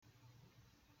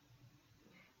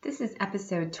This is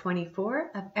episode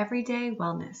 24 of Everyday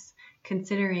Wellness,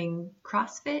 considering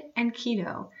CrossFit and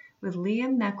Keto with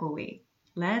McElwee.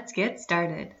 Let's get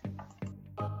started.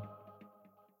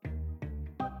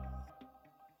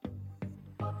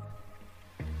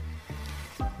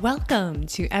 Welcome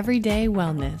to Everyday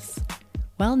Wellness.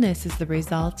 Wellness is the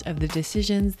result of the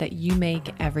decisions that you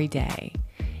make every day.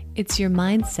 It's your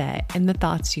mindset and the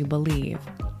thoughts you believe.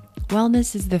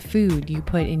 Wellness is the food you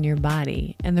put in your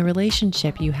body and the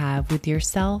relationship you have with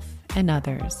yourself and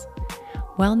others.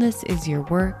 Wellness is your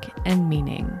work and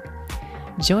meaning.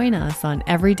 Join us on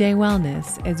Everyday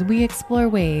Wellness as we explore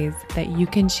ways that you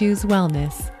can choose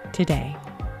wellness today.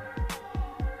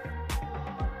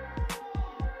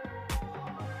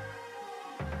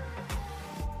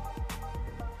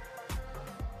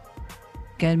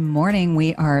 Good morning.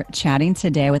 We are chatting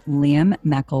today with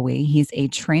McElwee. He's a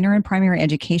trainer in primary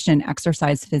education and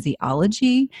exercise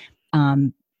physiology,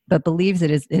 but believes it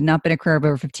has not been a career of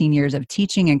over 15 years of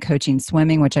teaching and coaching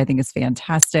swimming, which I think is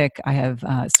fantastic. I have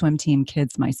swim team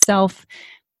kids myself.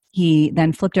 He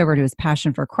then flipped over to his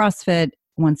passion for CrossFit,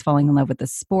 once falling in love with the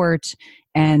sport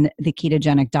and the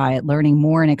ketogenic diet, learning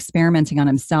more and experimenting on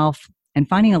himself and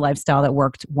finding a lifestyle that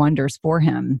worked wonders for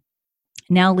him.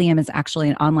 Now, Liam is actually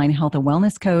an online health and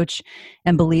wellness coach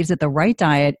and believes that the right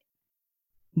diet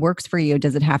works for you.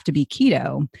 Does it have to be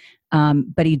keto?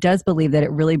 But he does believe that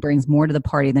it really brings more to the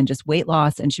party than just weight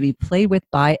loss and should be played with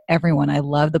by everyone. I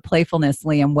love the playfulness,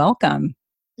 Liam. Welcome.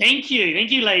 Thank you.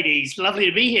 Thank you, ladies. Lovely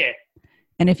to be here.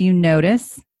 And if you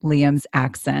notice Liam's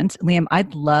accent, Liam,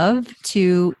 I'd love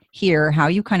to hear how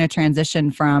you kind of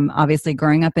transitioned from obviously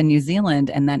growing up in New Zealand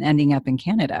and then ending up in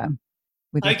Canada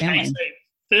with your family. So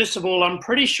first of all, I'm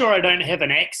pretty sure I don't have an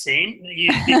accent.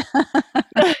 We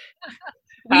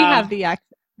have the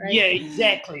accent, right? Yeah,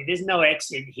 exactly. There's no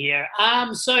accent here.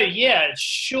 Long story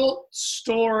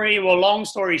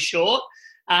short,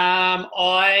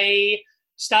 I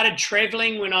started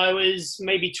traveling when I was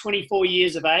maybe 24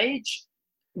 years of age.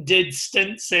 Did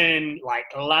stints in like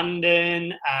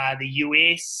London, the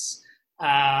US,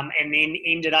 and then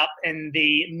ended up in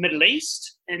the Middle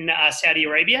East in Saudi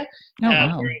Arabia, where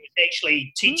I was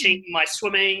actually teaching my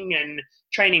swimming and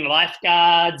training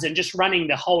lifeguards and just running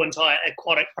the whole entire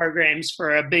aquatic programs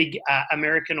for a big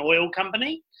American oil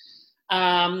company.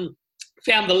 Found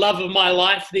the love of my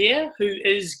life there, who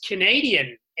is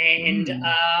Canadian. And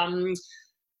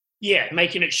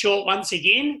making it short once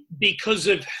again, because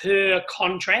of her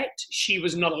contract, she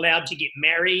was not allowed to get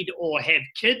married or have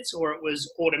kids, or it was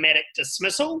automatic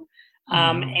dismissal.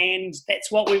 And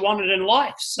that's what we wanted in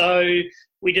life. So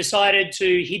we decided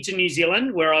to head to New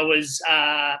Zealand, where I was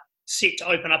set to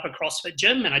open up a CrossFit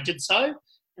gym, and I did so.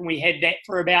 And we had that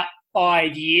for about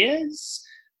 5 years.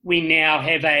 We now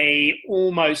have a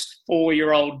almost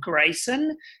 4-year-old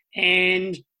Grayson,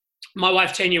 and my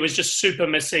wife Tanya was just super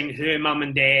missing her mum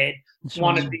and dad,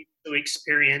 wanted them to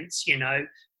experience,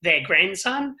 their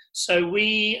grandson. So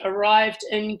we arrived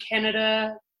in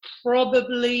Canada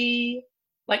probably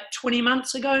like 20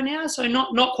 months ago now. So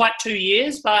not quite 2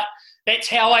 years, but that's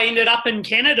how I ended up in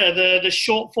Canada, the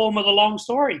short form of the long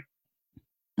story.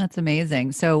 That's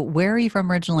amazing. So where are you from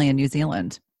originally in New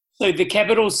Zealand? So the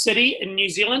capital city in New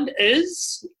Zealand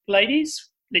is, ladies,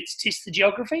 let's test the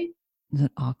geography. Is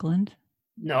it Auckland?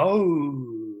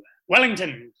 No.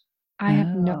 Wellington. I have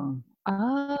no.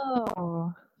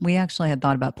 Oh. We actually had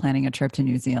thought about planning a trip to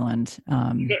New Zealand.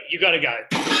 You got to go.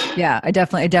 Yeah, I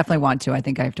definitely want to. I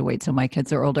think I have to wait till my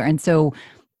kids are older. And so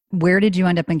where did you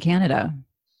end up in Canada?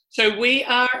 So we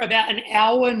are about an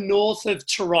hour north of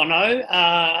Toronto,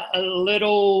 a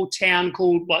little town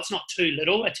called, well, it's not too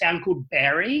little, a town called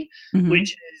Barrie,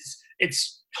 which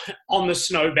it's on the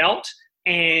snow belt.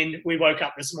 And we woke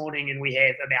up this morning and we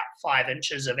have about 5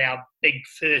 inches of our big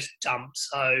first dump.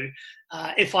 So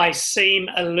if I seem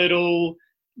a little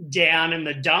down in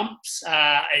the dumps,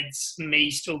 it's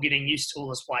me still getting used to all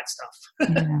this white stuff.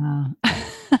 Yeah.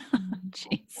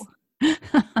 Jeez.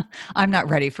 I'm not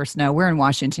ready for snow. We're in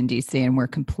Washington, D.C., and we're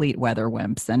complete weather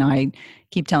wimps. And I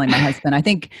keep telling my husband, I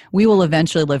think we will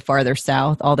eventually live farther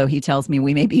south, although he tells me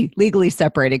we may be legally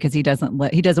separated because he doesn't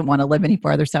want to live any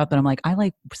farther south. But I'm like, I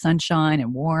like sunshine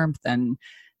and warmth and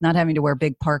not having to wear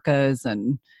big parkas.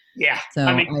 And yeah, so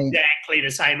exactly the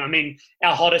same. I mean,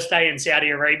 our hottest day in Saudi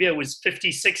Arabia was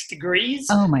 56 degrees.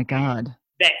 Oh, my God.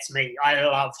 That's me. I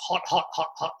love hot.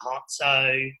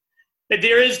 So... But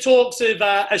there is talks of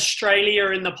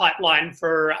Australia in the pipeline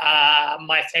for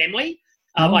my family.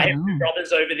 I have 2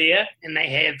 brothers over there, and they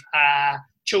have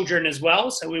children as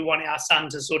well. So we want our son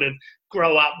to sort of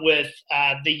grow up with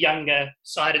the younger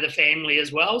side of the family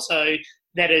as well. So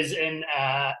that is in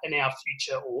our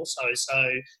future also.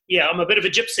 So yeah, I'm a bit of a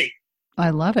gypsy. I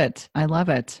love it. I love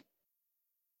it.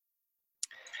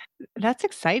 That's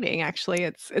exciting, actually.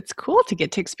 It's cool to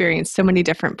get to experience so many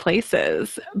different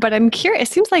places. But I'm curious,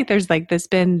 it seems like there's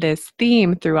been this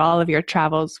theme through all of your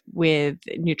travels with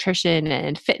nutrition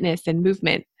and fitness and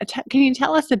movement. Can you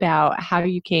tell us about how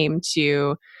you came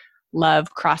to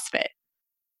love CrossFit?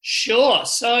 Sure.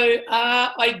 So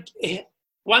I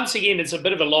once again, it's a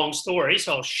bit of a long story,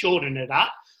 so I'll shorten it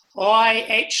up. I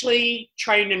actually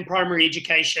trained in primary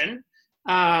education,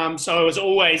 so I was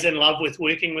always in love with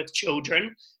working with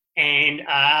children, and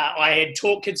I had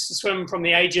taught kids to swim from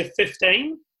the age of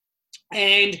 15.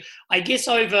 And I guess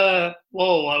I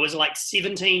was like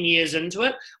 17 years into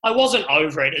it. I wasn't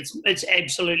over it. It's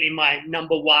absolutely my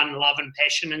number one love and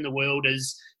passion in the world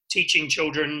is teaching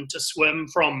children to swim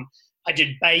from, I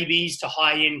did babies to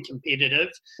high-end competitive.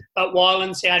 But while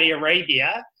in Saudi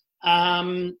Arabia,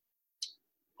 I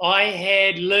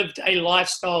had lived a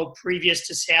lifestyle previous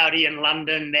to Saudi and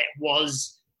London that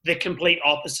was the complete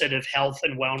opposite of health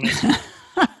and wellness.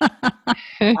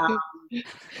 And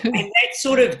that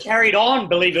sort of carried on,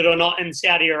 believe it or not, in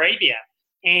Saudi Arabia.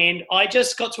 And I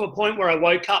just got to a point where I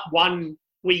woke up one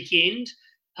weekend,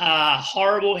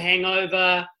 horrible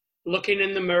hangover, looking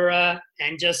in the mirror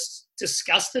and just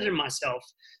disgusted in myself.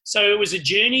 So it was a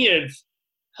journey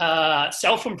of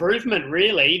self-improvement,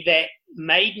 really, that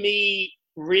made me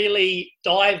really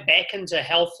dive back into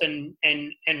health and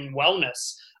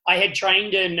wellness. I had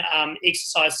trained in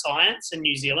exercise science in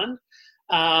New Zealand.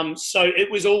 So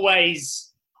it was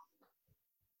always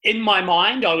in my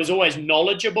mind, I was always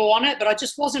knowledgeable on it, but I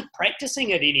just wasn't practicing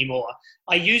it anymore.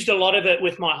 I used a lot of it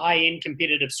with my high-end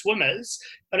competitive swimmers,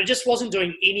 but I just wasn't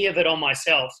doing any of it on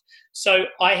myself. So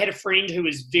I had a friend who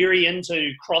was very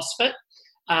into CrossFit,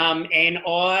 and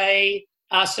I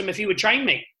asked him if he would train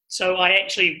me. So I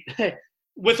actually,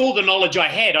 with all the knowledge I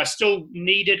had, I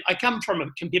come from a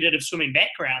competitive swimming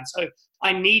background, so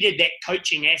I needed that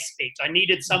coaching aspect. I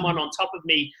needed someone on top of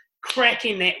me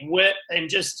cracking that whip and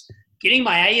just getting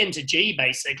my A into G,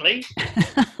 basically.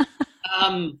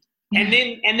 And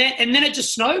then it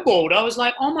just snowballed. I was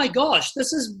like, oh my gosh,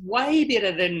 this is way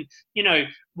better than,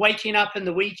 waking up in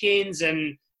the weekends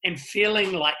and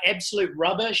feeling like absolute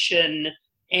rubbish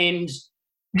and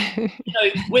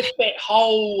with that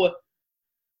whole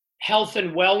health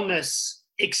and wellness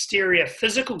exterior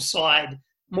physical side,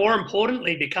 more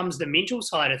importantly becomes the mental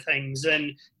side of things.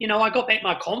 And, I got back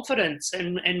my confidence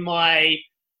and my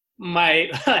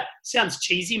sounds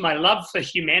cheesy, my love for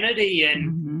humanity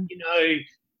and,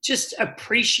 just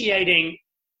appreciating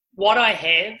what I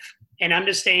have and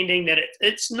understanding that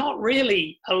it's not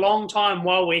really a long time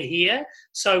while we're here.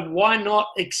 So why not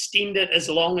extend it as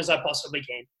long as I possibly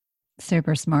can?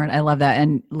 Super smart. I love that.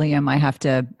 And Liam, I have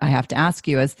to ask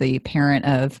you, as the parent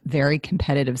of very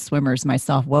competitive swimmers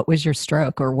myself, what was your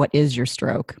stroke, or what is your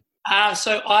stroke?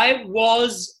 So I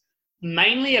was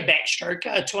mainly a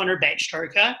backstroker, a 200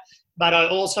 backstroker, but I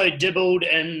also dibbled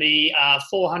in the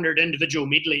 400 individual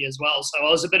medley as well. So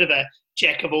I was a bit of a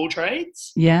jack of all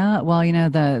trades. Yeah, well,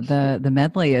 the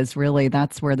medley is really,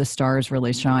 that's where the stars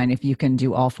really shine. If you can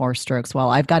do all four strokes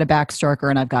well. I've got a backstroker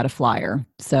and I've got a flyer.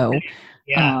 So,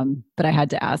 yeah. But I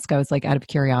had to ask. I was like, out of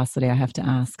curiosity, I have to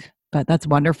ask. But that's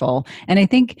wonderful. And I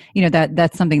think,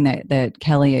 that's something that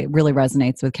Kelly really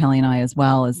resonates with Kelly and I as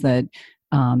well, is that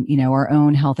our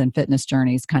own health and fitness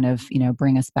journeys kind of,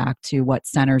 bring us back to what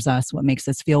centers us, what makes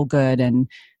us feel good. And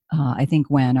I think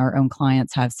when our own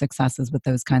clients have successes with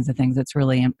those kinds of things, it's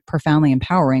really profoundly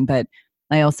empowering. But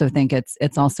I also think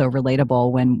it's also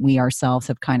relatable when we ourselves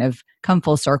have kind of come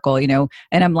full circle, and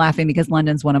I'm laughing because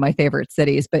London's one of my favorite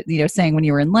cities, but, saying when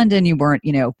you were in London, you weren't,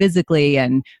 physically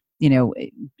and,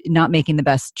 not making the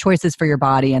best choices for your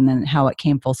body, and then how it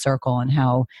came full circle and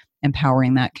how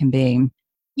empowering that can be.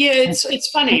 Yeah, it's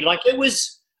funny. Like it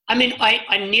was, I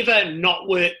never not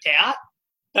worked out,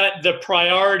 but the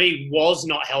priority was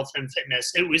not health and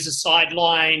fitness. It was a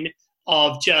sideline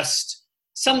of just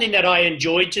something that I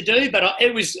enjoyed to do, but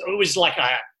it was like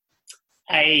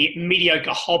a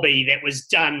mediocre hobby that was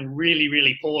done really,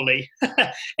 really poorly.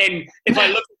 And if I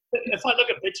look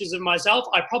at pictures of myself,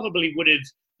 I probably would have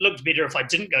looked better if I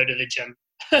didn't go to the gym.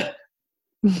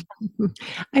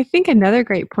 I think another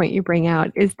great point you bring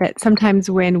out is that sometimes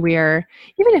when even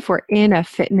if we're in a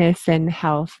fitness and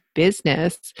health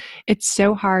business, it's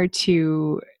so hard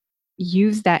to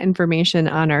use that information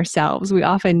on ourselves. We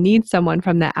often need someone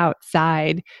from the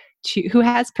outside who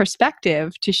has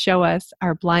perspective to show us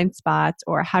our blind spots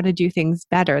or how to do things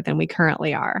better than we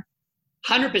currently are.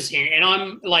 100%. And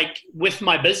I'm like, with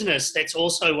my business, that's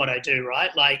also what I do,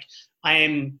 right? Like I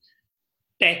am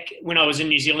back when I was in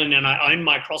New Zealand and I owned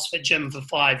my CrossFit gym for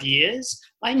 5 years,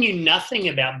 I knew nothing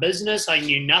about business. I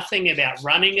knew nothing about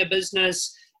running a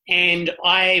business. And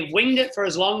I winged it for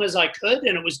as long as I could,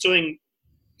 and it was doing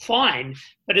fine.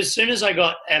 But as soon as I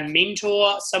got a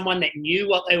mentor, someone that knew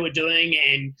what they were doing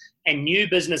and knew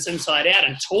business inside out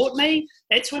and taught me,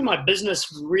 that's when my business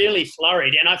really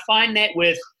flourished. And I find that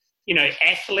with,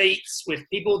 athletes, with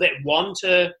people that want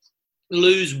to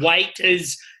lose weight,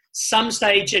 is some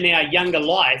stage in our younger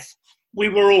life, we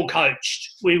were all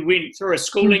coached. We went through a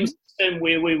schooling system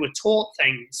where we were taught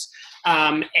things.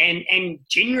 And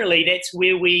generally that's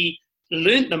where we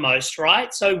learned the most,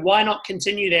 right? So why not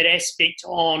continue that aspect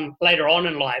on later on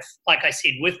in life? Like I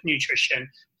said, with nutrition,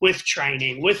 with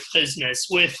training, with business,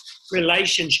 with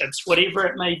relationships, whatever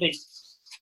it may be.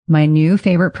 My new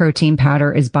favorite protein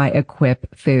powder is by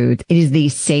Equip Foods. It is the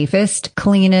safest,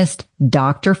 cleanest,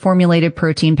 doctor-formulated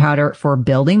protein powder for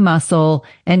building muscle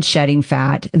and shedding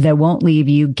fat that won't leave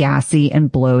you gassy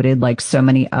and bloated like so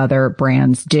many other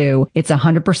brands do. It's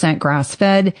 100%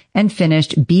 grass-fed and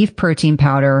finished beef protein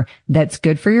powder that's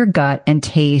good for your gut and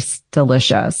tastes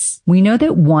delicious. We know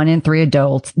that 1 in 3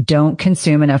 adults don't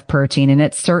consume enough protein, and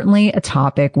it's certainly a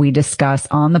topic we discuss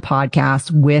on the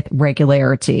podcast with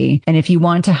regularity. And if you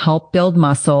want to help build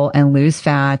muscle and lose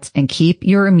fat and keep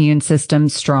your immune system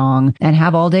strong and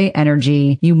have all day energy,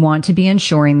 you want to be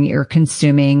ensuring that you're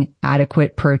consuming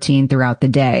adequate protein throughout the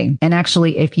day. And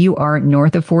actually, if you are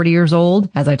north of 40 years old,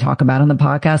 as I talk about on the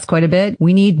podcast quite a bit,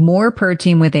 we need more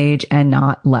protein with age and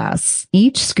not less.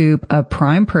 Each scoop of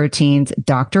Prime Protein's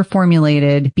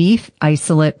doctor-formulated beef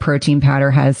isolate protein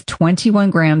powder has 21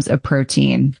 grams of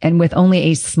protein. And with only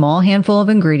a small handful of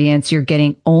ingredients, you're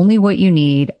getting only what you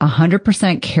need,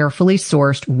 100% carefully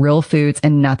sourced real foods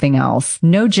and nothing else.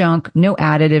 No junk, no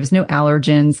additives, no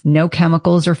allergens, no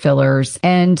chemicals or fillers.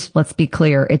 And let's be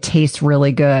clear, it tastes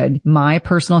really good. My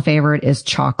personal favorite is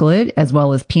chocolate as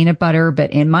well as peanut butter,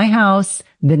 but in my house,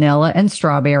 vanilla and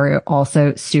strawberry are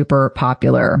also super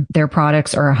popular. Their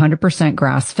products are 100%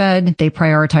 grass-fed. They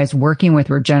prioritize working with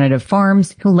regenerative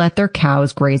farms who let their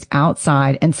cows graze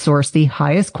outside and source the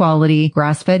highest quality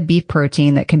grass-fed beef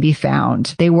protein that can be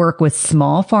found. They work with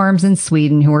small farms in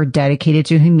Sweden who are dedicated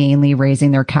to humanely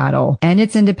raising their cattle, and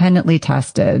it's independently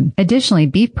tested. Additionally,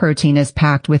 beef protein is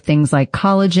packed with things like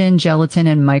collagen, gelatin,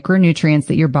 and micronutrients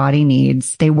that your body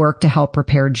needs. They work to help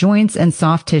repair joints and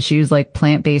soft tissues like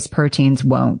plant-based proteins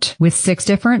won't. With 6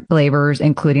 different flavors,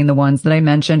 including the ones that I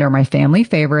mentioned are my family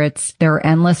favorites, there are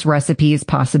endless recipes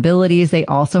possibilities. They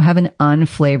also have an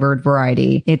unflavored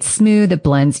variety. It's smooth. It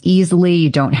blends easily. You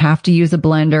don't have to use a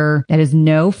blender. It has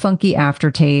no funky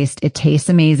aftertaste. It tastes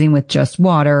amazing with just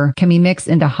water, can be mixed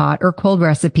into hot or cold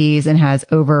recipes, and has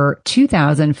over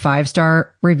 2,000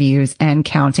 5-star reviews and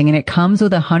counting. And it comes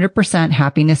with a 100%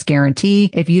 happiness guarantee.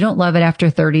 If you don't love it after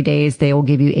 30 days, they will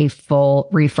give you a full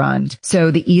refund. So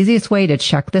the easiest way to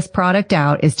check this product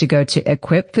out is to go to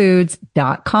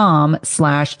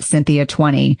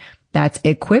equipfoods.com/Cynthia20. That's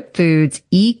equipfoods,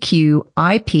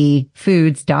 EQIP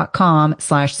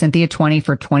foods.com/Cynthia20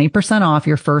 for 20% off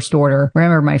your first order.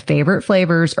 Remember, my favorite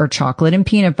flavors are chocolate and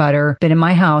peanut butter, but in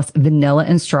my house, vanilla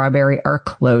and strawberry are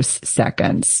close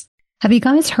seconds. Have you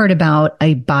guys heard about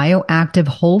a bioactive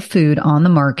whole food on the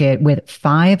market with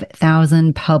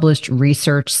 5,000 published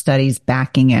research studies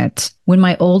backing it? When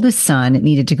my oldest son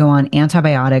needed to go on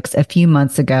antibiotics a few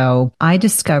months ago, I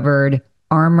discovered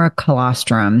Armra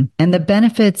colostrum, and the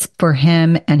benefits for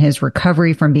him and his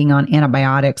recovery from being on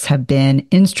antibiotics have been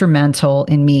instrumental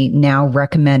in me now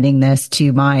recommending this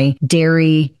to my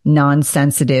dairy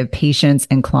non-sensitive patients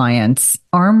and clients.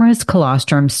 Armra's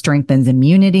colostrum strengthens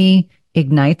immunity,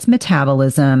 ignites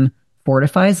metabolism,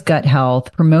 fortifies gut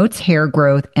health, promotes hair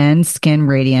growth and skin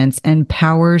radiance, and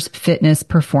powers fitness,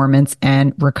 performance,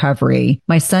 and recovery.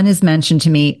 My son has mentioned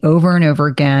to me over and over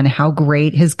again how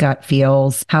great his gut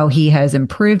feels, how he has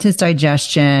improved his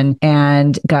digestion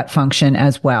and gut function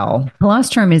as well.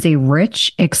 Colostrum is a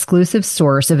rich, exclusive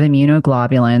source of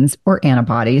immunoglobulins or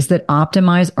antibodies that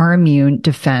optimize our immune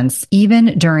defense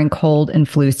even during cold and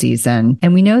flu season.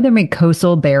 And we know the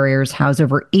mucosal barriers house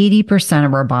over 80%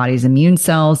 of our body's immune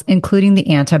cells, including the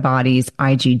antibodies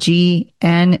IgG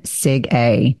and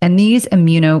Sig-A. And these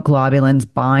immunoglobulins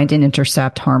bind and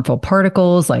intercept harmful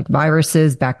particles like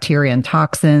viruses, bacteria, and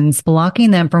toxins,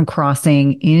 blocking them from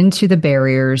crossing into the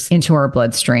barriers into our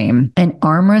bloodstream. And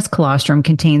Armra's colostrum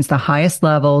contains the highest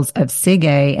levels of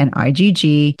Sig-A and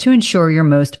IgG to ensure your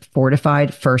most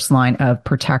fortified first line of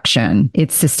protection.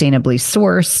 It's sustainably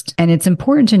sourced, and it's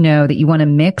important to know that you want to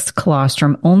mix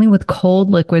colostrum only with cold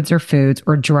liquids or foods,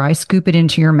 or dry scoop it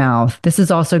into your mouth mouth. This is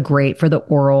also great for the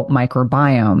oral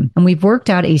microbiome. And we've worked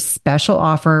out a special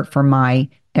offer for my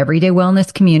Everyday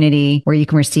Wellness community where you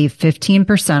can receive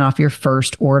 15% off your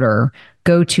first order.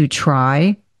 Go to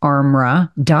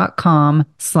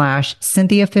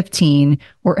tryarmra.com/Cynthia15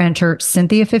 or enter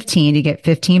Cynthia15 to get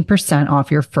 15%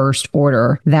 off your first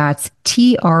order. That's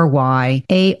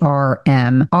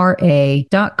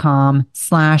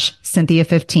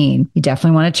tryarmra.com/Cynthia15. You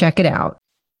definitely want to check it out.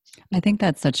 I think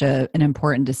that's such an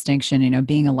important distinction,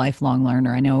 being a lifelong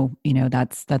learner. I know,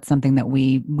 that's something that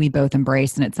we both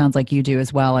embrace, and it sounds like you do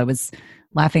as well. I was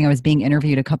laughing. I was being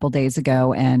interviewed a couple days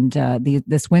ago, and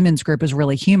this women's group was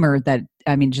really humored that,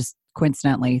 just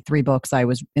coincidentally, 3 books I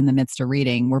was in the midst of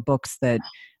reading were books that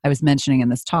I was mentioning in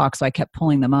this talk. So I kept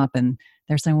pulling them up, and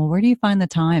they're saying, well, where do you find the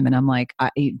time? And I'm like,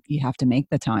 you have to make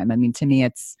the time. To me,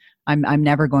 I'm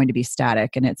never going to be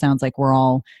static. And it sounds like we're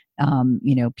all,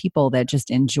 people that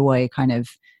just enjoy kind of,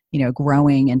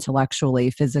 growing intellectually,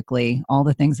 physically, all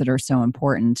the things that are so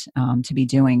important to be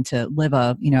doing to live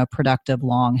a productive,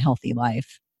 long, healthy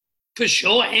life. For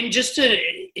sure. And just an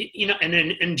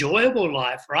enjoyable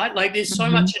life, right? Like there's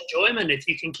so much enjoyment if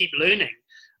you can keep learning.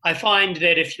 I find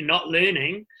that if you're not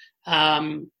learning,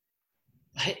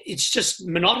 it's just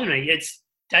monotony. It's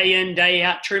day in, day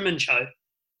out Truman Show.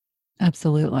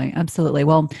 Absolutely. Absolutely.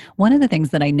 Well, one of the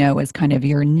things that I know is kind of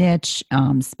your niche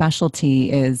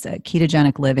specialty is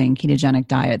ketogenic living, ketogenic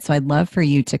diet. So I'd love for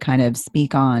you to kind of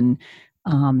speak on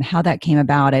how that came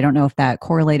about. I don't know if that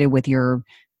correlated with your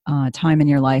time in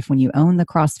your life when you owned the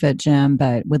CrossFit gym,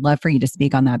 but would love for you to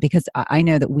speak on that because I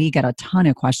know that we get a ton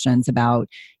of questions about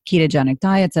ketogenic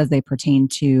diets as they pertain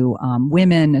to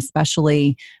women,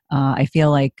 especially. I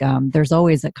feel like there's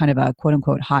always a kind of a quote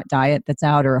unquote hot diet that's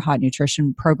out or a hot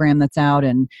nutrition program that's out.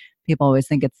 And people always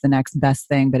think it's the next best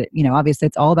thing, but obviously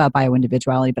it's all about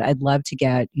bio-individuality, but I'd love to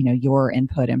get, your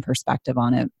input and perspective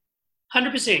on it.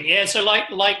 100%. Yeah. So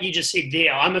like you just said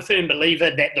there, I'm a firm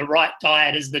believer that the right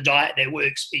diet is the diet that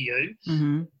works for you.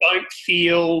 Mm-hmm. Don't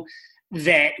feel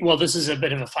that, well, this is a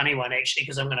bit of a funny one actually,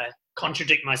 because I'm going to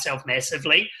contradict myself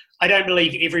massively. I don't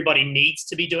believe everybody needs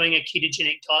to be doing a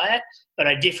ketogenic diet, but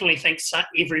I definitely think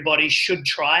everybody should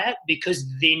try it because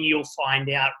then you'll find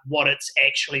out what it's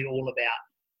actually all about.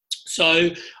 So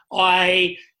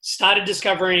I started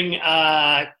discovering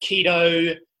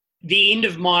keto the end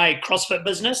of my CrossFit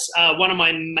business. One of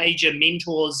my major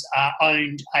mentors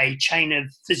owned a chain of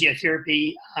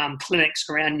physiotherapy clinics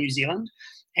around New Zealand.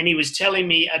 And he was telling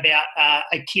me about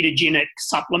a ketogenic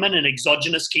supplement, an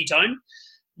exogenous ketone,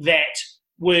 that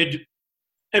would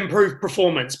improve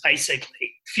performance,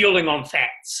 basically, fueling on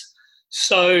fats.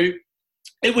 So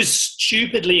it was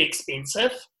stupidly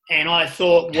expensive. And I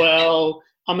thought, well,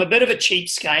 I'm a bit of a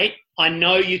cheapskate. I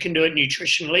know you can do it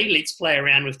nutritionally. Let's play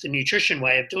around with the nutrition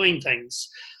way of doing things.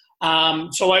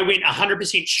 So I went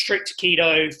 100% strict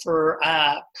keto for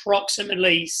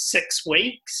approximately 6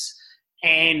 weeks.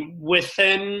 And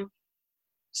within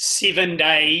 7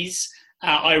 days,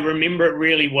 I remember it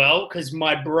really well because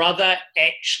my brother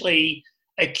actually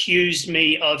accused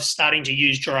me of starting to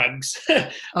use drugs.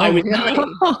 I was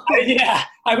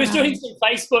doing some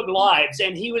Facebook Lives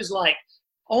and he was like,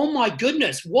 oh my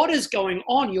goodness, what is going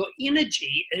on? Your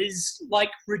energy is like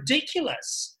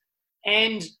ridiculous.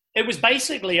 And it was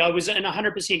basically, I was in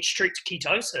 100% strict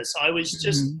ketosis. I was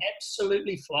just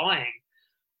absolutely flying.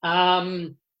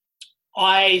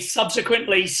 I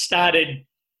subsequently started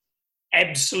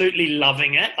absolutely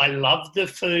loving it. I loved the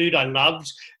food. I loved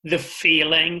the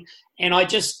feeling. And I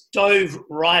just dove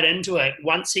right into it.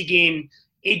 Once again,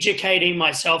 educating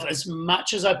myself as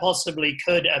much as I possibly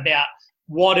could about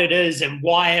what it is and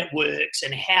why it works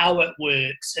and how it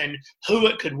works and who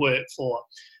it could work for.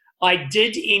 I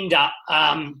did end up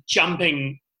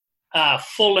jumping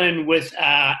full in with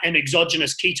an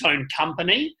exogenous ketone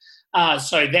company.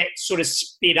 So that sort of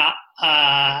sped up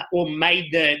or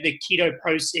made the keto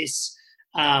process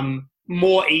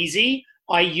more easy.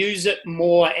 I use it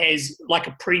more as like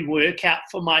a pre-workout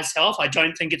for myself. I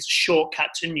don't think it's a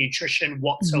shortcut to nutrition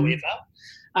whatsoever.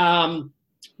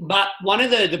 But one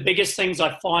of the biggest things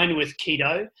I find with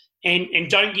keto, and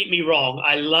don't get me wrong,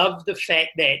 I love the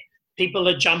fact that people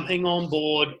are jumping on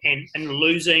board and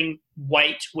losing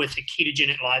weight with a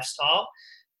ketogenic lifestyle.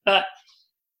 But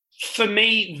for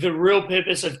me, the real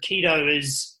purpose of keto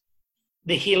is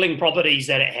the healing properties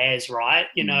that it has, right?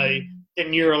 The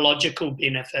neurological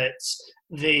benefits,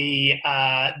 the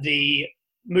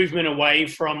movement away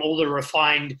from all the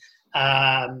refined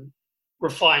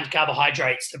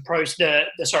carbohydrates,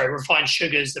 refined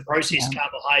sugars, the processed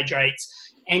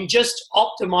carbohydrates, and just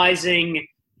optimizing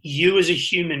you as a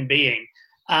human being.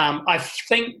 I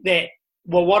think that,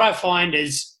 what I find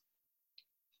is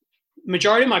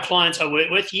majority of my clients I work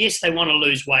with, yes, they want to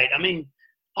lose weight. I mean,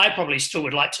 I probably still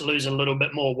would like to lose a little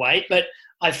bit more weight, but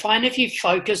I find if you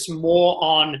focus more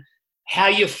on how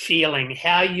you're feeling,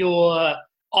 how you're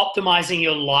optimizing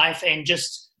your life, and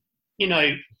just,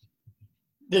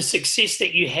 the success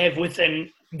that you have within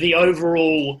the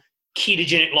overall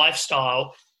ketogenic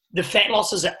lifestyle, the fat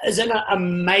loss is an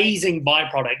amazing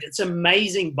byproduct. It's an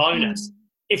amazing bonus.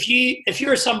 If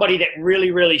you're somebody that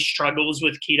really, really struggles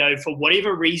with keto for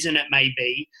whatever reason it may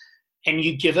be, and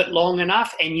you give it long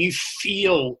enough and you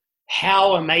feel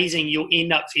how amazing you'll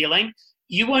end up feeling,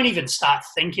 you won't even start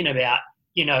thinking about,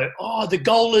 the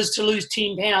goal is to lose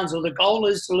 10 pounds or the goal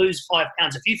is to lose 5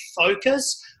 pounds. If you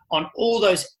focus on all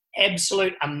those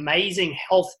absolute amazing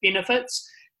health benefits,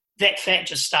 that fat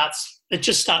just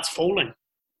starts falling.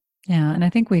 Yeah. And I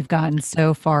think we've gotten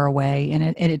so far away,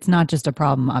 and it's not just a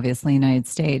problem, obviously, in the United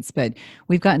States, but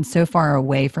we've gotten so far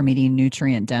away from eating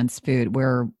nutrient dense food.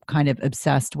 We're kind of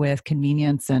obsessed with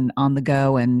convenience and on the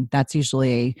go. And that's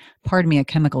usually a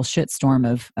chemical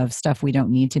shitstorm of stuff we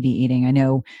don't need to be eating. I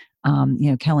know,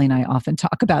 Kelly and I often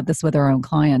talk about this with our own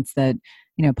clients that,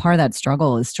 part of that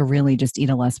struggle is to really just eat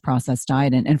a less processed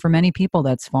diet. And for many people,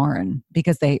 that's foreign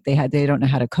because they don't know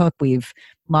how to cook. We've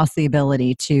lost the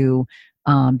ability to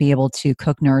be able to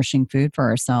cook nourishing food for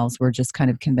ourselves. We're just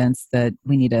kind of convinced that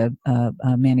we need a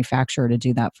manufacturer to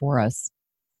do that for us.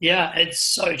 Yeah, it's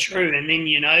so true. And then,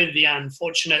 the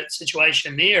unfortunate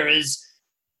situation there is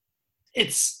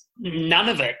it's none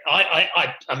of it. I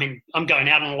mean, I'm going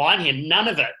out on a line here. None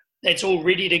of it that's all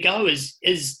ready to go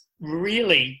is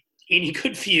really any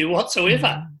good for you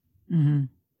whatsoever. Mm-hmm.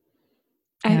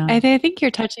 Yeah. I think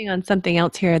you're touching on something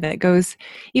else here that goes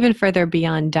even further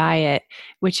beyond diet,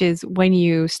 which is when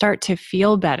you start to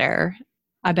feel better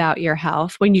about your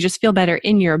health, when you just feel better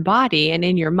in your body and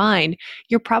in your mind,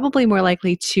 you're probably more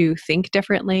likely to think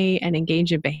differently and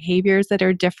engage in behaviors that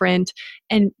are different.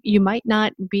 And you might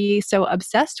not be so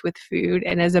obsessed with food.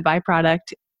 And as a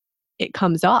byproduct, it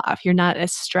comes off. You're not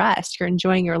as stressed. You're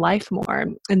enjoying your life more.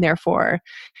 And therefore,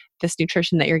 this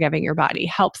nutrition that you're giving your body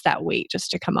helps that weight just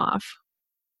to come off.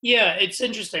 Yeah, it's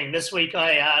interesting. This week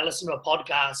I listened to a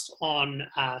podcast on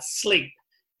sleep,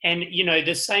 and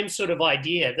the same sort of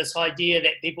idea. This idea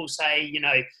that people say,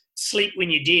 sleep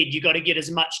when you're dead. You got to get as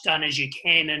much done as you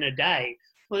can in a day.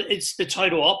 Well, it's the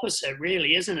total opposite,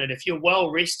 really, isn't it? If you're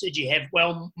well rested, you have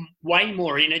way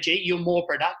more energy. You're more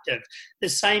productive. The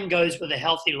same goes with a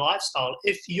healthy lifestyle.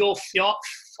 If you're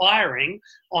firing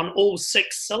on all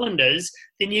 6 cylinders,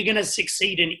 then you're going to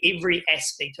succeed in every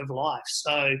aspect of life.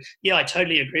 So, yeah, I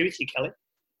totally agree with you, Kelly.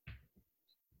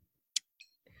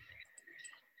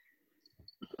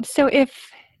 So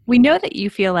if we know that you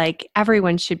feel like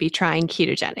everyone should be trying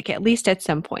ketogenic, at least at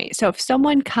some point. So if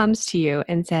someone comes to you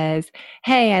and says,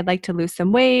 hey, I'd like to lose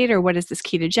some weight, or what is this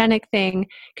ketogenic thing?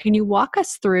 Can you walk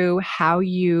us through how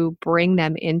you bring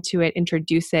them into it,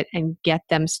 introduce it, and get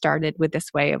them started with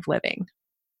this way of living?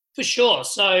 For sure.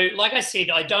 So like I said,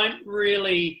 I don't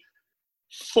really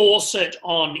force it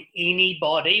on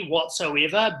anybody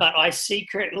whatsoever, but I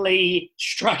secretly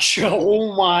structure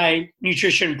all my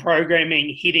nutrition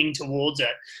programming heading towards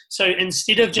it. So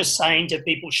instead of just saying to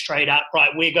people straight up, right,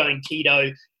 we're going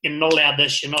keto, you're not allowed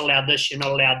this, you're not allowed this, you're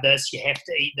not allowed this, you have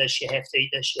to eat this, you have to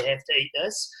eat this, you have to eat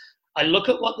this, I look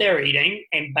at what they're eating,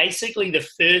 and basically the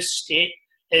first step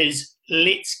is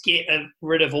let's get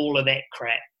rid of all of that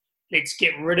crap. Let's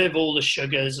get rid of all the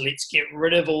sugars. Let's get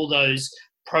rid of all those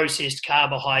processed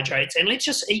carbohydrates, and let's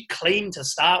just eat clean to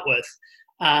start with.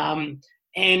 And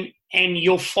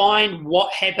you'll find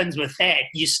what happens with that.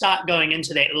 You start going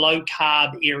into that low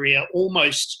carb area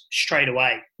almost straight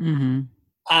away. Mm-hmm.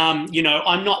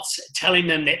 I'm not telling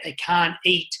them that they can't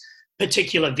eat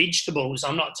particular vegetables.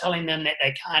 I'm not telling them that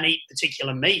they can't eat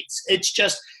particular meats. It's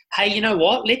just, hey, you know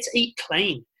what? Let's eat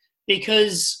clean,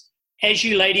 because as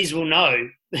you ladies will know,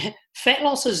 fat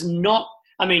loss is not,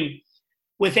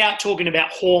 without talking about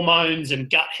hormones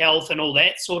and gut health and all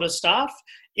that sort of stuff,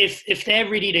 if they're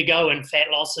ready to go and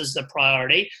fat loss is the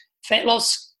priority, fat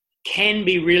loss can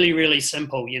be really, really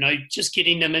simple, just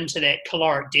getting them into that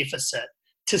caloric deficit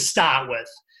to start with.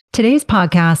 Today's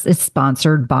podcast is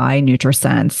sponsored by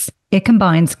NutriSense. It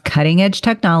combines cutting-edge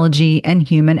technology and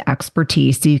human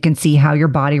expertise so you can see how your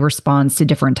body responds to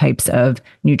different types of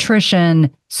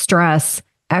nutrition, stress,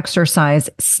 exercise,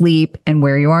 sleep, and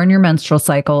where you are in your menstrual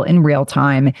cycle in real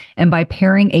time. And by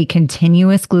pairing a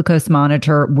continuous glucose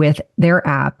monitor with their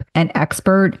app and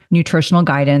expert nutritional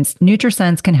guidance,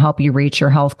 NutriSense can help you reach your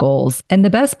health goals. And the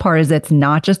best part is it's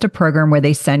not just a program where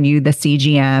they send you the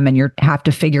CGM and you have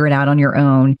to figure it out on your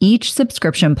own. Each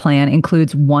subscription plan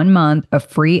includes 1 month of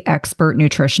free expert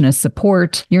nutritionist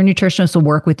support. Your nutritionist will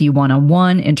work with you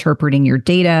one-on-one, interpreting your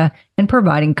data and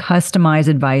providing customized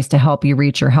advice to help you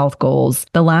reach your health goals.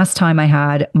 The last time I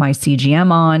had my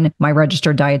CGM on, my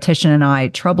registered dietitian and I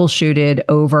troubleshooted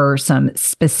over some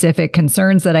specific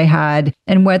concerns that I had.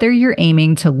 And whether you're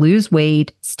aiming to lose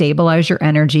weight, stabilize your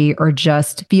energy, or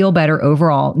just feel better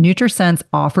overall, NutriSense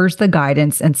offers the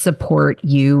guidance and support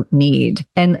you need.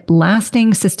 And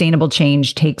lasting sustainable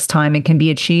change takes time and can be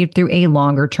achieved through a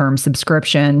longer term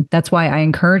subscription. That's why I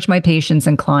encourage my patients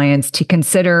and clients to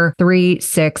consider 3,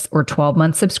 6, or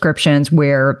 12-month subscriptions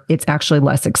where it's actually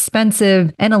less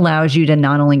expensive and allows you to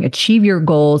not only achieve your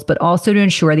goals, but also to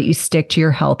ensure that you stick to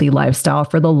your healthy lifestyle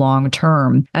for the long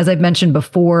term. As I've mentioned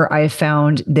before, I have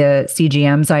found the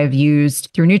CGMs I've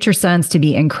used through NutriSense to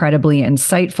be incredibly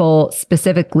insightful,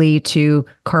 specifically to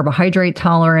carbohydrate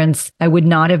tolerance. I would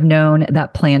not have known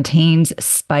that plantains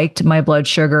spiked my blood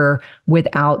sugar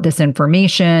without this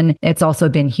information. It's also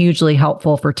been hugely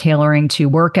helpful for tailoring to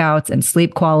workouts and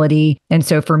sleep quality. And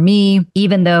so for me,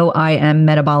 even though I am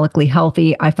metabolically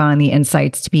healthy, I found the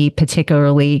insights to be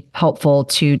particularly helpful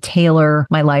to tailor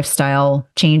my lifestyle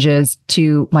changes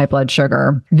to my blood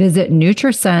sugar. Visit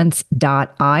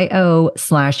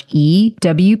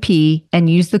nutrisense.io/EWP and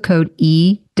use the code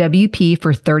EWP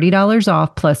for $30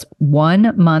 off plus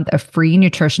 1 month of free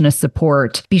nutritionist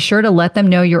support. Be sure to let them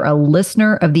know you're a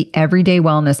listener of the Everyday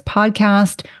Wellness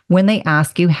podcast when they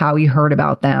ask you how you heard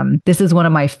about them. This is one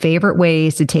of my favorite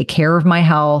ways to take care of my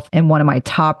health and one of my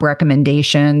top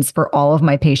recommendations for all of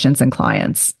my patients and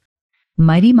clients.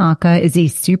 Mighty Maca is a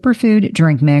superfood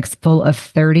drink mix full of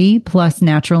 30 plus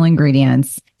natural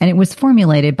ingredients, and it was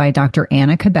formulated by Dr.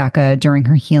 Anna Kabeka during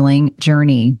her healing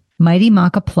journey. Mighty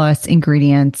Maca Plus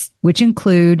ingredients, which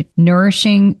include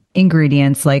nourishing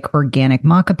ingredients like organic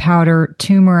maca powder,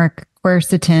 turmeric,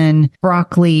 quercetin,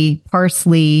 broccoli,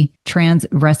 parsley, trans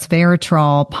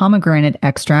resveratrol, pomegranate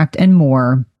extract, and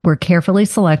more, were carefully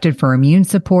selected for immune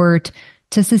support,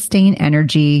 to sustain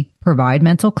energy, provide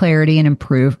mental clarity, and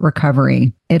improve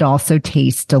recovery. It also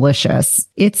tastes delicious.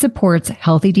 It supports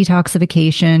healthy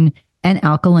detoxification and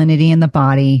alkalinity in the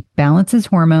body, balances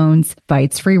hormones,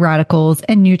 fights free radicals,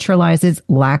 and neutralizes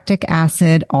lactic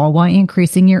acid, all while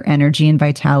increasing your energy and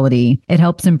vitality. It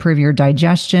helps improve your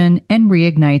digestion and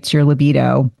reignites your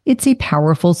libido. It's a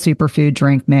powerful superfood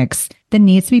drink mix that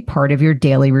needs to be part of your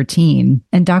daily routine.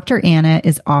 And Dr. Anna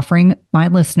is offering my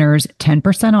listeners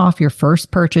 10% off your first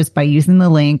purchase by using the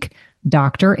link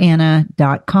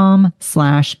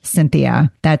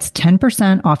dranna.com/Cynthia. That's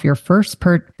 10% off your first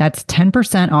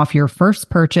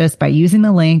purchase by using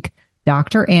the link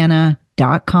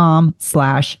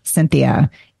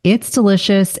dranna.com/Cynthia. It's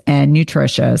delicious and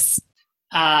nutritious.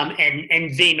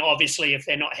 And then obviously if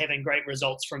they're not having great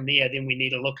results from there, then we need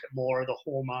to look at more of the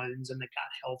hormones and the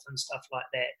gut health and stuff like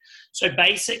that. So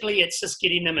basically it's just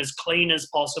getting them as clean as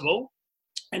possible.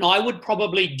 And I would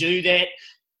probably do that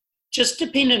just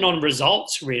depending on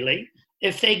results, really.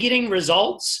 If they're getting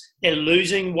results, they're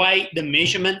losing weight, the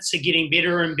measurements are getting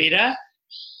better and better,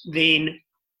 then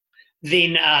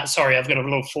sorry, I've got a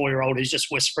little 4-year-old who's just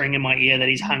whispering in my ear that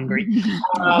he's hungry.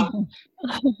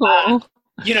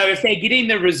 If they're getting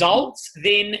the results,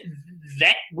 then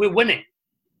that we're winning.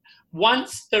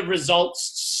 Once the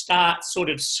results start sort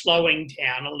of slowing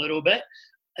down a little bit,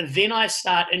 then I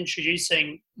start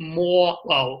introducing more,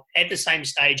 at the same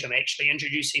stage, I'm actually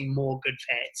introducing more good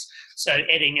fats. So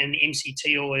adding in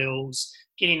MCT oils,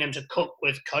 getting them to cook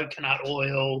with coconut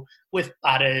oil, with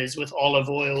butters, with olive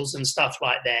oils and stuff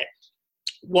like that.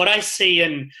 What I see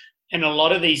in a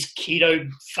lot of these keto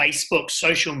Facebook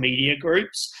social media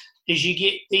groups is you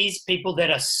get these people that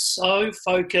are so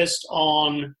focused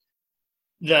on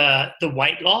the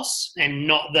weight loss and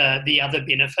not the other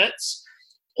benefits.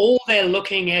 All they're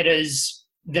looking at is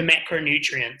the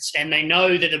macronutrients, and they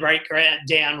know that the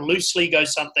breakdown loosely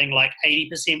goes something like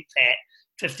 80% fat,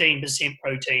 15%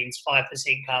 proteins,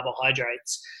 5%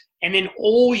 carbohydrates. And then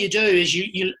all you do is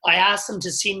I ask them to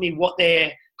send me what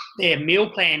their meal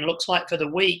plan looks like for the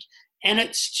week, and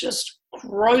it's just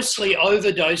grossly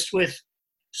overdosed with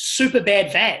super bad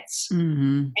fats.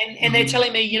 Mm-hmm. And they're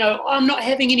telling me, I'm not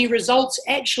having any results.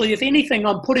 Actually, if anything,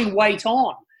 I'm putting weight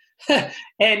on.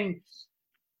 And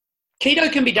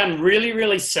keto can be done really,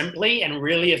 really simply and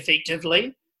really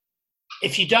effectively.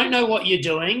 If you don't know what you're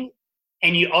doing,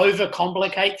 and you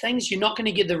overcomplicate things, you're not going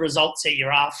to get the results that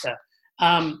you're after.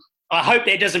 I hope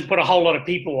that doesn't put a whole lot of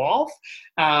people off,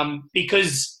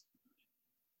 because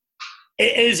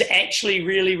it is actually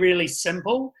really, really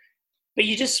simple. But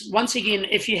you just, once again,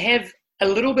 if you have a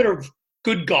little bit of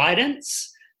good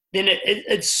guidance, then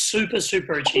it's super,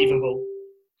 super achievable.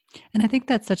 And I think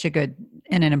that's such a good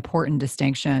and an important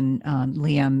distinction,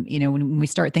 Liam. When we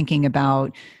start thinking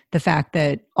about the fact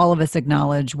that all of us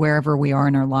acknowledge wherever we are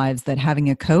in our lives that having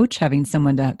a coach, having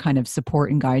someone to kind of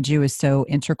support and guide you is so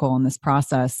integral in this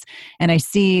process. And I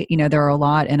see, there are a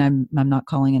lot, and I'm not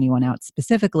calling anyone out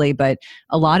specifically, but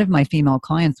a lot of my female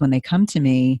clients, when they come to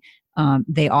me,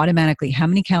 they automatically, how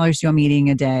many calories do I'm eating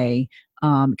a day?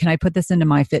 Can I put this into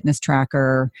my fitness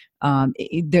tracker?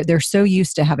 They're so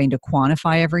used to having to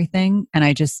quantify everything. And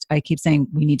I keep saying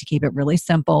we need to keep it really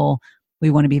simple. We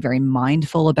want to be very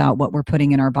mindful about what we're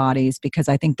putting in our bodies, because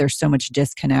I think there's so much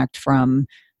disconnect from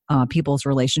people's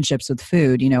relationships with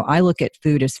food. I look at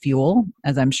food as fuel,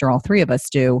 as I'm sure all three of us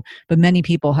do, but many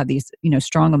people have these,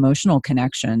 strong emotional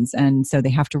connections. And so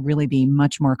they have to really be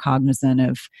much more cognizant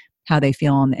of how they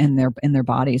feel in their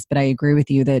bodies. But I agree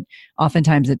with you that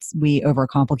oftentimes we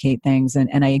overcomplicate things.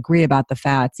 And I agree about the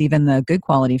fats, even the good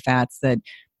quality fats that,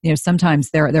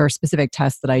 sometimes there are specific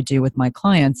tests that I do with my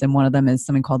clients. And one of them is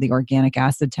something called the organic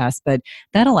acid test, but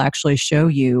that'll actually show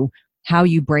you how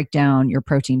you break down your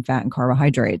protein, fat, and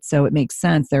carbohydrates. So it makes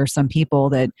sense. There are some people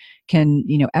that can,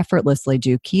 effortlessly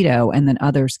do keto, and then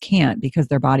others can't because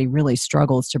their body really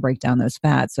struggles to break down those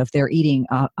fats. So if they're eating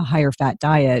a higher fat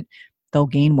diet, they'll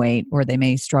gain weight, or they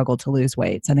may struggle to lose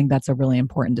weight. So I think that's a really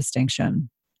important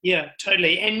distinction. Yeah,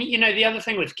 totally. And, the other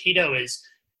thing with keto is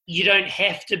you don't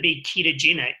have to be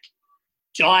ketogenic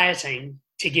dieting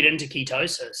to get into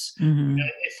ketosis. Mm-hmm.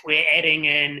 If we're adding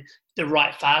in the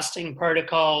right fasting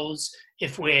protocols,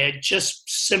 if we're just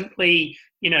simply,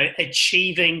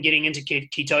 achieving getting into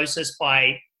ketosis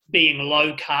by being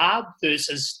low carb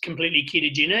versus completely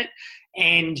ketogenic,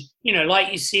 and,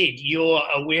 like you said, you're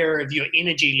aware of your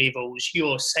energy levels,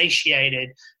 you're satiated,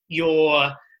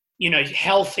 you're,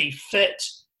 healthy, fit,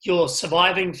 you're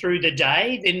surviving through the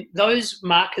day, then those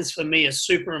markers for me are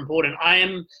super important. I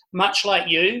am much like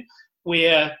you,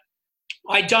 where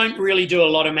I don't really do a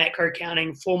lot of macro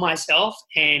counting for myself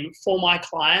and for my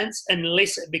clients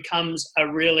unless it becomes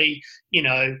a really,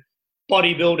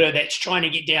 bodybuilder that's trying to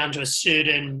get down to a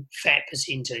certain fat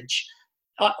percentage.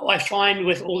 I find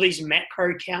with all these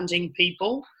macro counting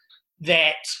people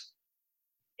that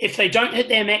if they don't hit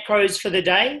their macros for the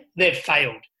day, they've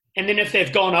failed. And then if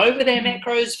they've gone over their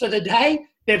macros for the day,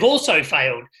 they've also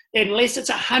failed. Unless it's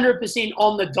 100%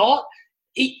 on the dot,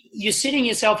 you're setting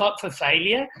yourself up for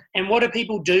failure. And what do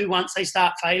people do once they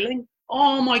start failing?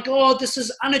 Oh my God, this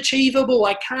is unachievable.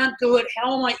 I can't do it.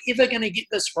 How am I ever going to get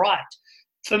this right?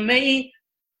 For me,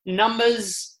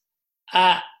 numbers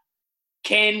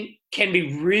can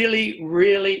be really,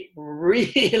 really,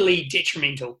 really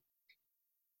detrimental.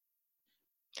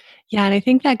 Yeah, and I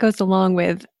think that goes along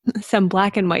with some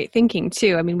black and white thinking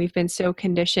too. I mean, we've been so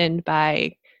conditioned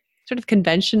by sort of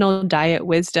conventional diet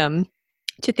wisdom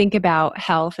to think about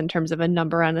health in terms of a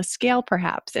number on a scale,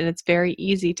 perhaps. And it's very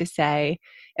easy to say,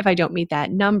 if I don't meet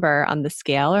that number on the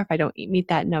scale, or if I don't meet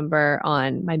that number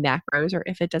on my macros, or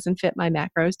if it doesn't fit my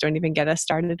macros, don't even get us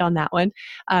started on that one,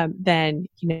 then,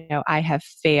 I have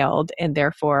failed, and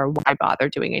therefore why bother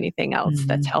doing anything else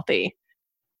that's healthy?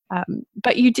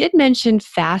 But you did mention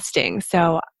fasting.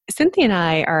 So Cynthia and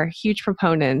I are huge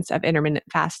proponents of intermittent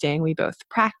fasting. We both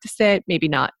practice it, maybe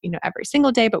not, every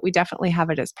single day, but we definitely have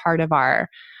it as part of our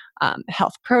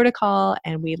health protocol,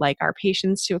 and we like our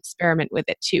patients to experiment with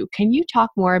it too. Can you talk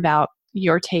more about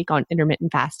your take on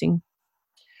intermittent fasting?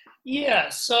 Yeah.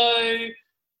 So,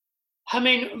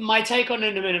 my take on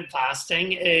intermittent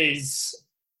fasting is,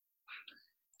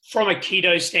 from a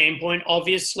keto standpoint,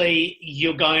 obviously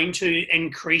you're going to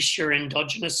increase your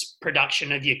endogenous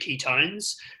production of your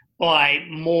ketones by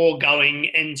more going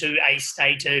into a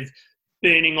state of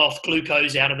burning off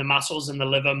glucose out of the muscles and the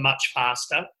liver much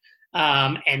faster,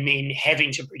 and then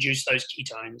having to produce those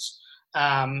ketones.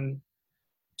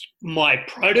 My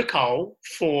protocol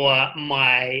for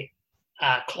my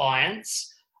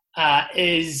clients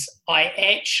is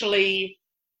I actually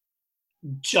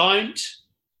don't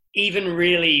even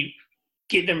really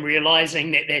get them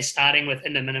realizing that they're starting with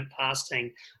intermittent fasting.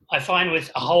 I find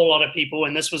with a whole lot of people,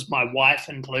 and this was my wife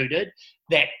included,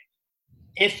 that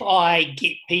if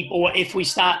we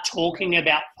start talking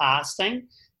about fasting,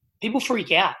 people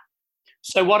freak out.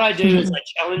 So what I do is I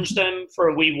challenge them for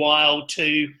a wee while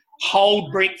to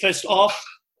hold breakfast off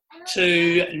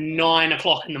to 9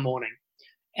 o'clock in the morning.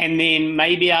 And then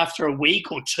maybe after a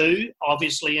week or two,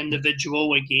 obviously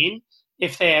individual again,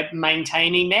 if they're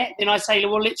maintaining that, then I say,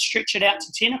 well, let's stretch it out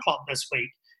to 10 o'clock this week.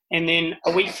 And then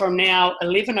a week from now,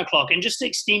 11 o'clock, and just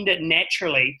extend it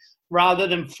naturally rather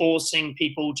than forcing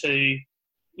people to,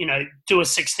 do a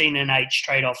 16 and 8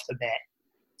 straight off the bat.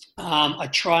 I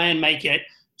try and make it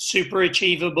super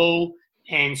achievable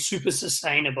and super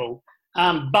sustainable.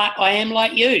 But I am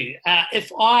like you.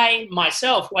 If I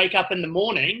myself wake up in the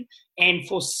morning and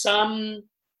for some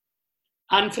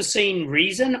unforeseen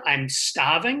reason I'm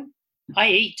starving, I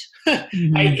eat.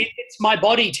 Mm-hmm. It's my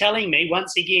body telling me,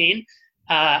 once again,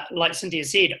 like Cynthia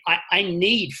said, I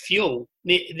need fuel.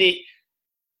 There's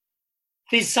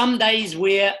some days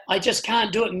where I just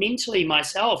can't do it mentally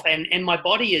myself, and my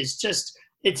body is just,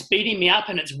 it's beating me up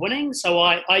and it's winning. So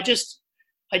I just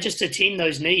attend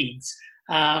those needs.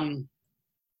 And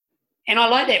I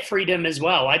like that freedom as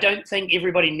well. I don't think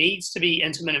everybody needs to be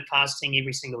intermittent fasting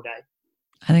every single day.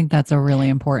 I think that's a really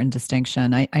important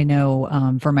distinction. I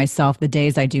know for myself, the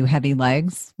days I do heavy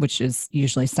legs, which is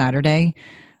usually Saturday,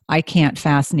 I can't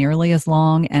fast nearly as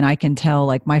long. And I can tell,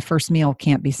 like, my first meal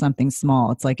can't be something small.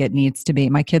 It's like it needs to be.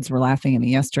 My kids were laughing at me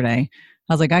yesterday.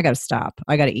 I was like, I got to stop.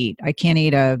 I got to eat. I can't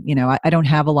eat I don't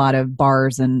have a lot of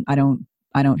bars, and I don't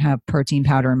have protein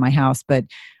powder in my house, but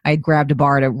I grabbed a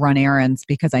bar to run errands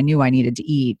because I knew I needed to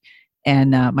eat.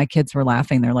 And my kids were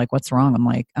laughing. They're like, "What's wrong?" I'm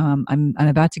like, I'm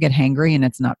about to get hangry and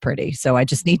it's not pretty. So I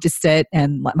just need to sit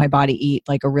and let my body eat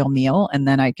like a real meal, and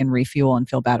then I can refuel and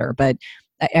feel better. But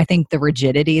I think the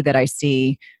rigidity that I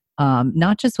see,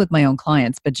 not just with my own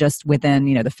clients, but just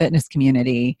within, the fitness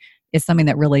community, is something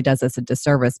that really does us a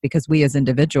disservice, because we as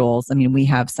individuals, we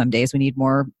have some days we need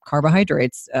more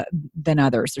carbohydrates than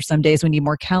others, or some days we need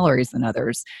more calories than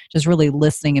others. Just really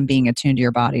listening and being attuned to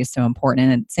your body is so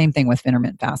important. And same thing with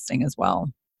intermittent fasting as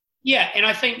well. Yeah, and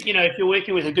I think, if you're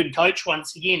working with a good coach,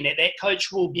 once again, that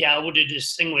coach will be able to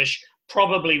distinguish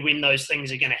probably when those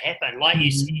things are going to happen. Like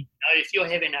you said, if you're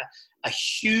having a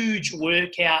huge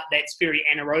workout that's very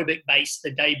anaerobic based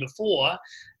the day before,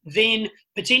 then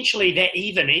potentially that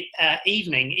evening,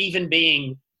 even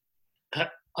being,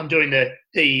 I'm doing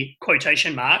the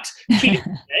quotation marks,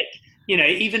 ketogenic,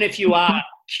 even if you are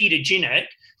ketogenic,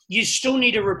 you still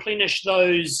need to replenish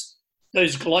those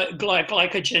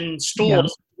glycogen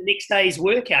stores for the next day's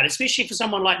workout, especially for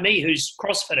someone like me who's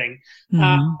CrossFitting.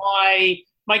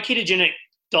 My ketogenic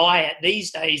diet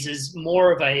these days is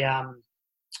more of a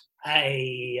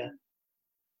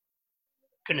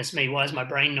goodness me, why is my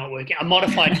brain not working? A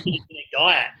modified ketogenic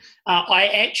diet. I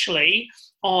actually,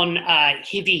 on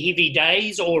heavy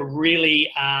days or really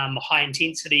high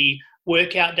intensity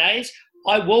workout days,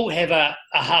 I will have a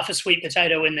half a sweet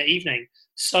potato in the evening.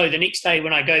 So the next day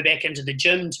when I go back into the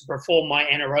gym to perform my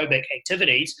anaerobic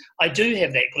activities, I do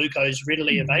have that glucose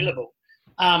readily available.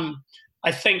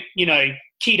 I think,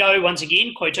 keto, once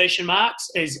again, quotation marks,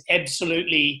 is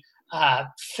absolutely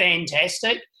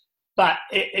fantastic, but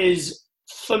it is,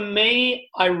 for me,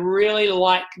 I really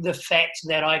like the fact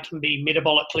that I can be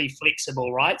metabolically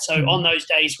flexible, right? So on those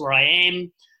days where I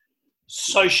am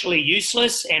socially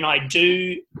useless and I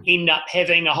do end up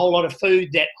having a whole lot of food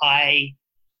that I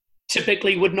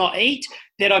typically would not eat,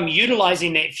 that I'm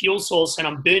utilizing that fuel source and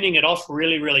I'm burning it off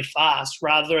really, really fast,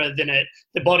 rather than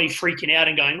the body freaking out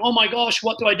and going, oh my gosh,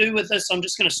 what do I do with this? I'm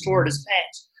just going to store it as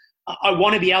fat. I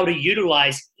want to be able to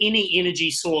utilize any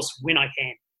energy source when I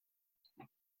can.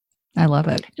 I love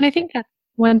it. And I think that's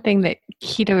one thing that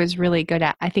keto is really good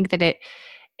at. I think that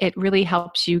it really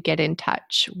helps you get in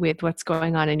touch with what's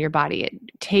going on in your body. It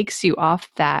takes you off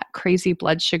that crazy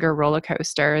blood sugar roller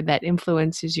coaster that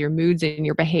influences your moods and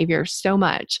your behavior so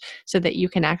much, so that you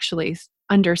can actually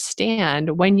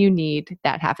understand when you need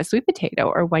that half a sweet potato,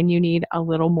 or when you need a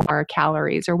little more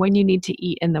calories, or when you need to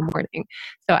eat in the morning.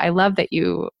 So I love that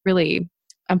you really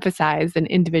emphasize an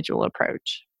individual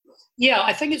approach. Yeah,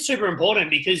 I think it's super important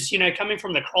because, coming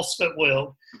from the CrossFit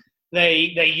world,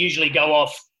 they usually go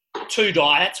off two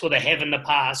diets, or they have in the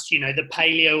past, the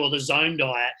paleo or the zone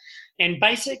diet. And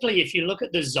basically, if you look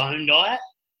at the zone diet,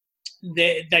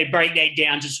 they break that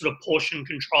down to sort of portion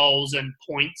controls and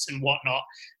points and whatnot.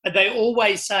 But they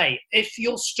always say, if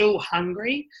you're still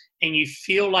hungry and you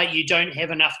feel like you don't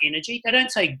have enough energy, they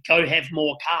don't say go have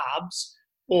more carbs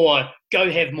or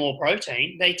go have more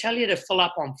protein. They tell you to fill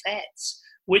up on fats,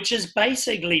 which is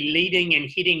basically leading and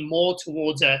heading more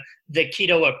towards the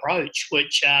keto approach,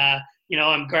 which,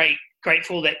 I'm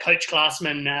grateful that Coach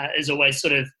Glassman is always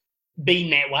sort of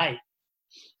been that way.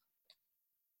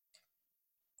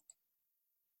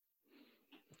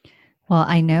 Well,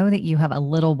 I know that you have a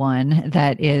little one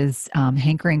that is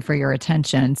hankering for your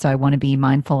attention, so I want to be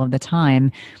mindful of the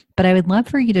time. But I would love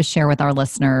for you to share with our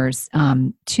listeners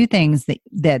two things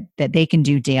that they can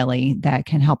do daily that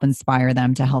can help inspire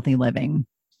them to healthy living.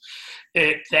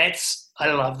 I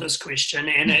love this question,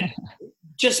 and it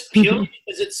just purely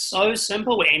because it's so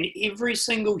simple, and every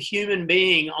single human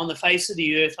being on the face of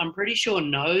the earth, I'm pretty sure,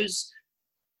 knows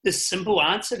the simple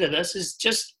answer to this is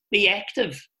just be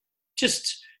active.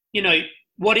 Just,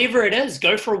 whatever it is,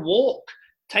 go for a walk,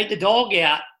 take the dog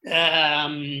out,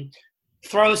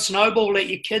 throw a snowball at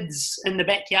your kids in the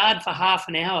backyard for half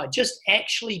an hour, just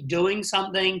actually doing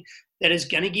something that is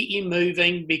going to get you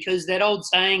moving, because that old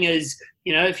saying is,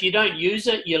 if you don't use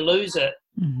it, you lose it.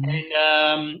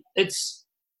 Mm-hmm. And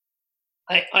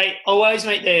I always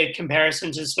make the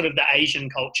comparison to sort of the Asian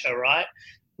culture, right?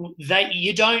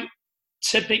 You don't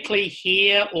typically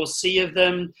hear or see of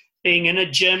them being in a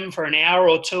gym for an hour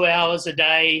or 2 hours a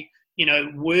day,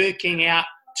 working out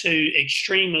to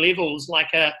extreme levels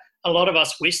like a lot of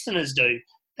us Westerners do.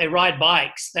 They ride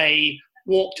bikes, they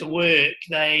walk to work,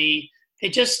 they're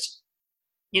just,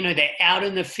 they're out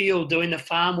in the field doing the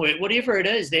farm work, whatever it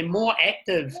is. They're more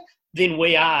active than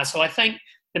we are. So I think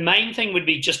the main thing would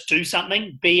be just do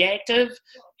something, be active,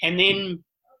 and then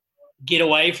get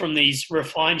away from these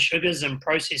refined sugars and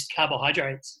processed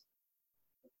carbohydrates.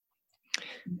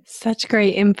 Such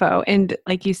great info. And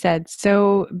like you said,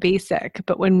 so basic.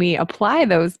 But when we apply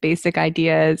those basic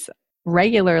ideas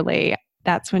regularly,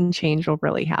 that's when change will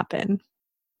really happen.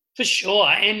 For sure.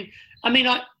 And I mean,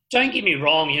 don't get me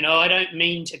wrong, I don't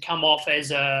mean to come off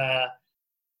as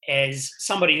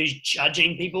somebody who's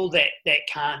judging people that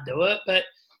can't do it. But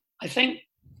I think,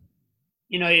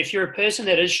 if you're a person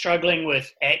that is struggling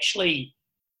with actually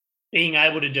being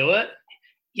able to do it,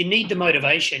 you need the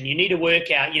motivation. You need to work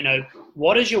out,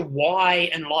 what is your why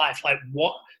in life? Like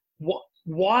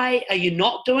why are you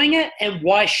not doing it, and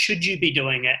why should you be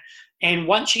doing it? And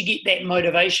once you get that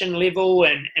motivation level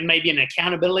and maybe an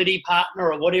accountability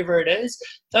partner or whatever it is,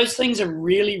 those things are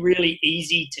really, really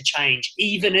easy to change,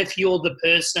 even if you're the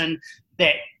person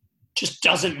that just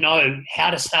doesn't know how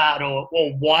to start or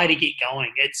why to get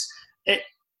going.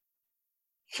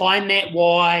 Find that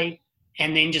why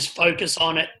and then just focus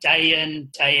on it day in,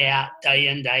 day out, day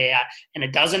in, day out. And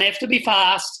it doesn't have to be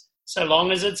fast, so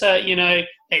long as it's that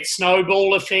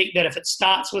snowball effect, that if it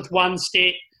starts with one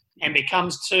step and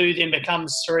becomes two, then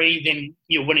becomes three, then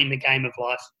you're winning the game of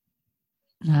life.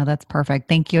 Oh, that's perfect.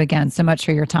 Thank you again so much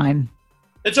for your time.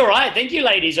 It's all right. Thank you,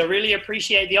 ladies. I really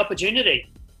appreciate the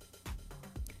opportunity.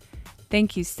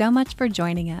 Thank you so much for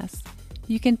joining us.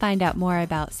 You can find out more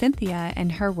about Cynthia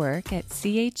and her work at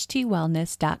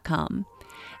chtwellness.com.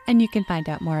 And you can find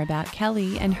out more about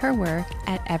Kelly and her work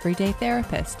at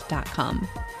everydaytherapist.com.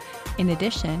 In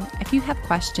addition, if you have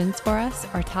questions for us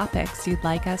or topics you'd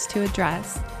like us to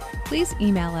address, please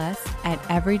email us at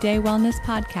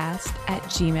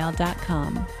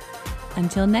everydaywellnesspodcast@gmail.com.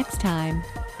 Until next time,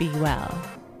 be well.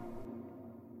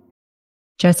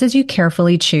 Just as you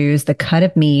carefully choose the cut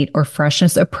of meat or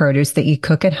freshness of produce that you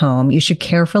cook at home, you should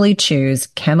carefully choose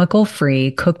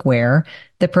chemical-free cookware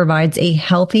that provides a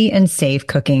healthy and safe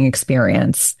cooking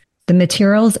experience. The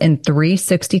materials in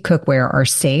 360 cookware are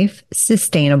safe,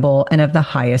 sustainable, and of the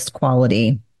highest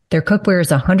quality. Their cookware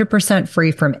is 100% free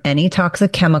from any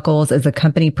toxic chemicals, as the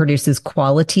company produces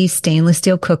quality stainless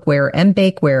steel cookware and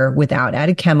bakeware without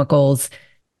added chemicals,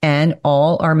 and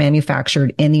all are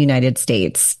manufactured in the United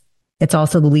States. It's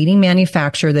also the leading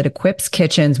manufacturer that equips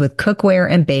kitchens with cookware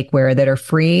and bakeware that are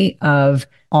free of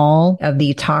all of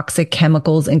the toxic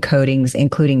chemicals and coatings,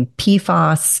 including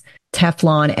PFAS,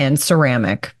 Teflon, and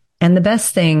ceramic. And the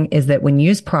best thing is that when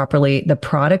used properly, the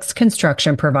product's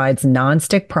construction provides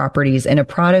nonstick properties in a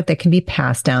product that can be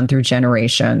passed down through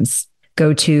generations.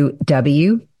 Go to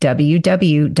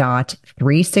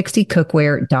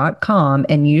www.360cookware.com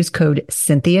and use code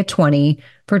Cynthia20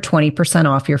 for 20%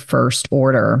 off your first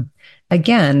order.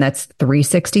 Again, that's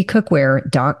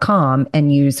 360cookware.com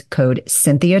and use code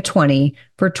Cynthia20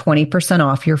 for 20%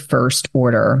 off your first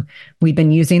order. We've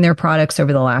been using their products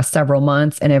over the last several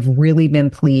months and have really been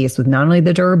pleased with not only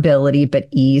the durability, but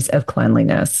ease of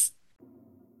cleanliness.